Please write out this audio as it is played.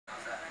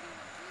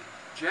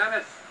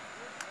Janet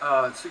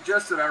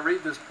suggested I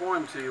read this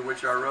poem to you,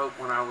 which I wrote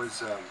when I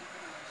was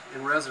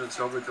in residence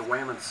over at the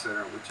Weymouth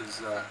Center, which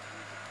is,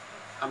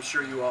 I'm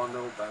sure you all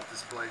know about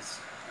this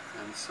place,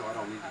 and so I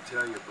don't need to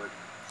tell you, but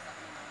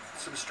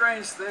some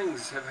strange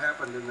things have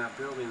happened in that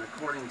building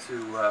according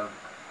to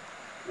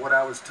what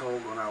I was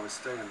told when I was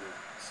staying there.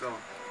 So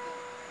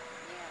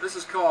this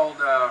is called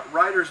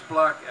Writer's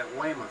Block at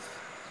Weymouth.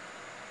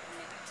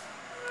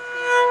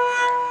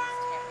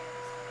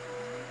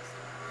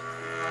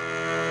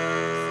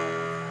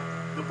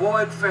 The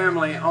Boyd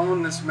family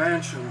own this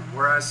mansion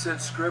where I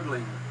sit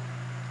scribbling.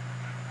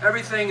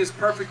 Everything is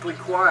perfectly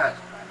quiet,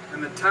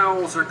 and the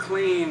towels are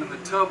clean, and the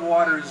tub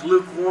water is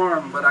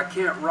lukewarm, but I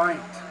can't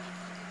write.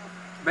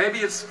 Maybe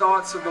it's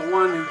thoughts of the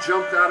one who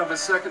jumped out of a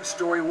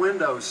second-story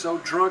window, so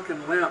drunk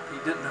and limp he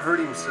didn't hurt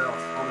himself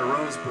on the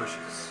rose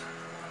bushes.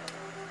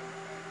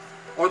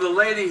 Or the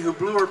lady who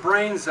blew her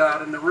brains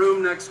out in the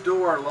room next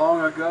door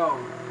long ago.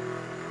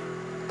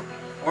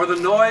 Or the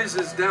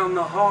noises down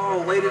the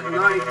hall late at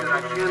night that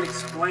I can't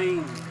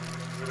explain.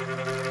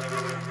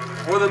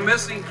 Or the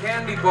missing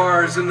candy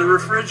bars in the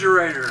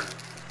refrigerator.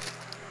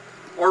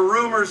 Or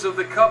rumors of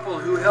the couple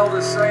who held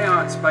a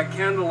seance by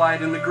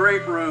candlelight in the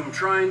great room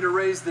trying to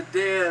raise the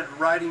dead,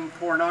 writing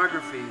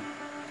pornography.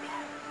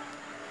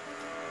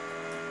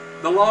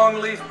 The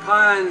long-leaf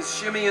pines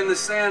shimmy in the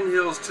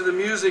sandhills to the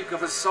music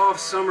of a soft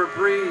summer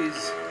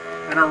breeze,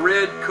 and a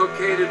red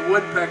cockaded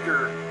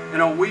woodpecker in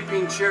a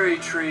weeping cherry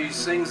tree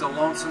sings a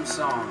lonesome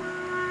song.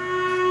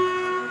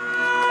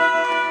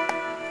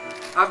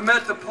 I've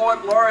met the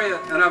poet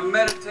laureate, and I've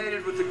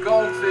meditated with the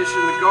goldfish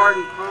in the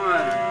garden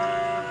pond.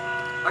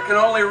 I can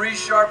only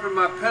resharpen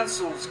my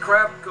pencils,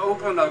 crack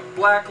open a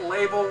black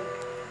label,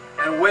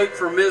 and wait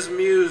for Ms.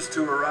 Muse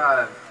to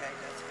arrive.